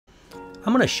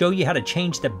I'm going to show you how to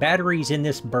change the batteries in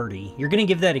this Birdie. You're going to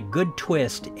give that a good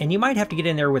twist, and you might have to get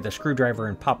in there with a screwdriver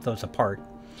and pop those apart.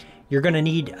 You're going to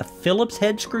need a Phillips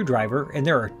head screwdriver, and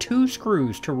there are 2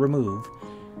 screws to remove.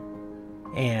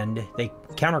 And they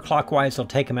counterclockwise will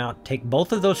take them out. Take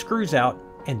both of those screws out,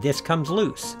 and this comes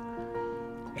loose.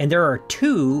 And there are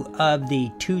 2 of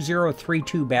the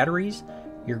 2032 batteries.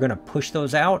 You're going to push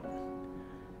those out,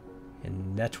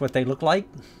 and that's what they look like.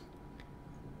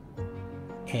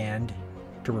 And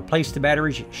to replace the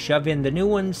batteries, shove in the new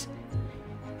ones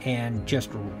and just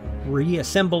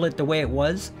reassemble it the way it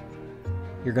was.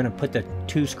 You're going to put the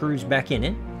 2 screws back in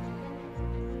it,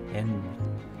 and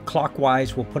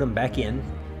clockwise we'll put them back in.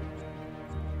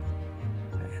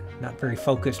 Not very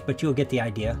focused, but you'll get the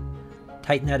idea.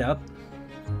 Tighten that up.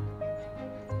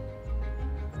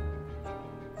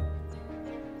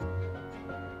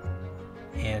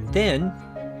 And then,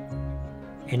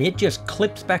 it just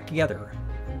clips back together.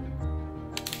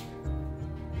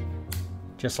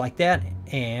 Just like that.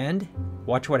 And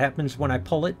watch what happens when I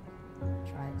pull it.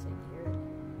 Try it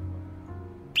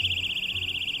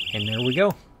here. And there we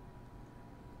go.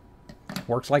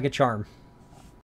 Works like a charm.